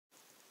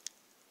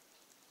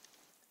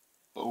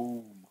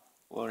Boom!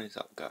 What is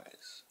up,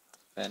 guys?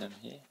 Venom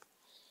here.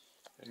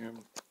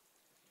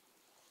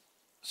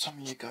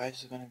 Some of you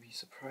guys are going to be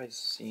surprised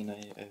seeing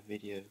a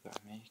video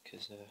about me,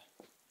 because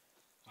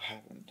I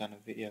haven't done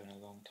a video in a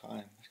long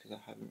time, because I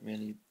haven't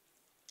really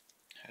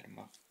had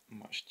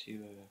much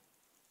to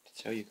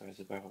tell you guys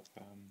about.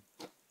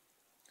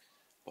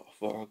 But I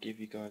thought I'll give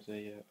you guys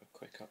a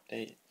quick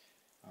update.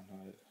 I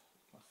know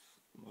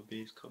my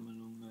beard's coming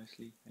along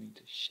nicely. I need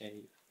to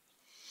shave.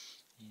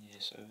 Yeah,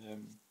 so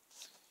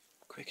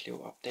quick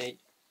little update.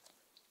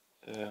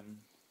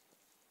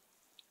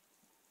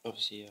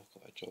 Obviously I've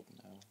got a job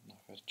now, and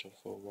I've had a job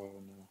for a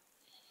while now.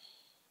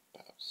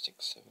 About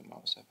 6-7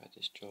 months I've had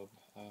this job.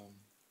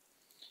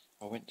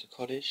 I went to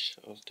college,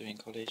 I was doing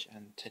college,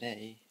 and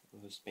today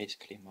was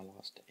basically my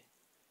last day.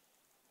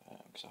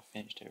 Because I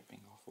finished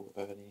everything off all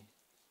early.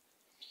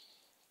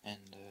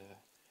 And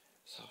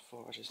so I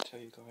thought I'd just tell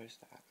you guys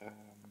that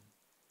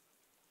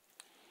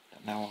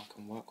now I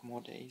can work more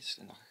days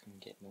and I can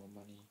get more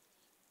money.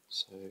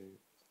 So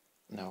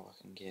now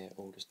I can get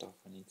all the stuff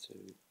I need to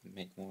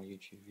make more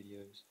YouTube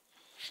videos.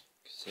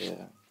 Because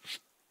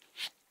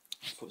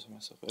I thought to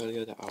myself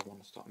earlier that I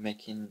want to start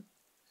making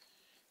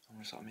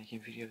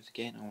videos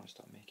again. I want to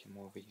start making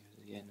more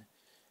videos again.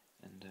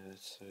 And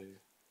so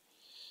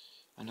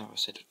I know I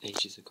said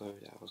ages ago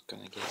that I was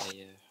going to get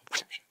a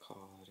capture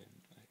card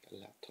and like a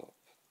laptop.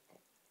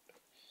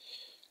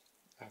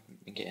 I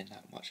haven't been getting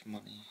that much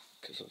money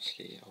because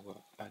obviously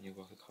I only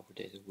work a couple of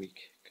days a week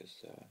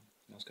because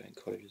I was going to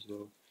college as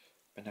well.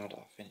 But now that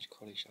I've finished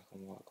college, I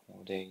can work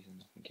more days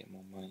and I can get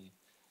more money.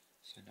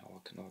 So now I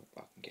can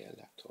get a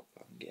laptop,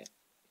 I can get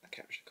a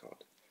capture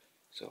card,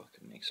 so I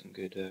can make some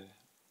good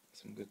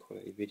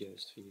quality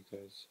videos for you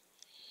guys.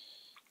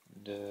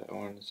 And I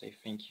want to say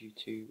thank you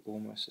to all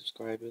my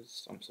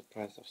subscribers. I'm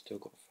surprised I've still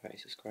got 30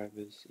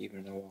 subscribers,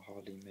 even though I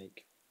hardly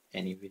make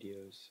any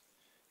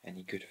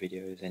good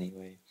videos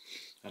anyway.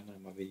 I know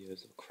my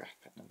videos are crap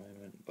at the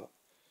moment, but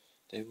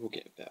they will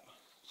get better.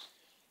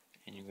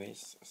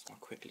 Anyways, that's my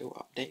quick little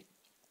update.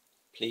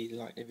 Please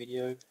like the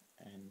video,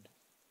 and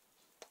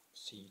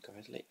see you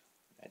guys later.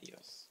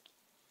 Adios.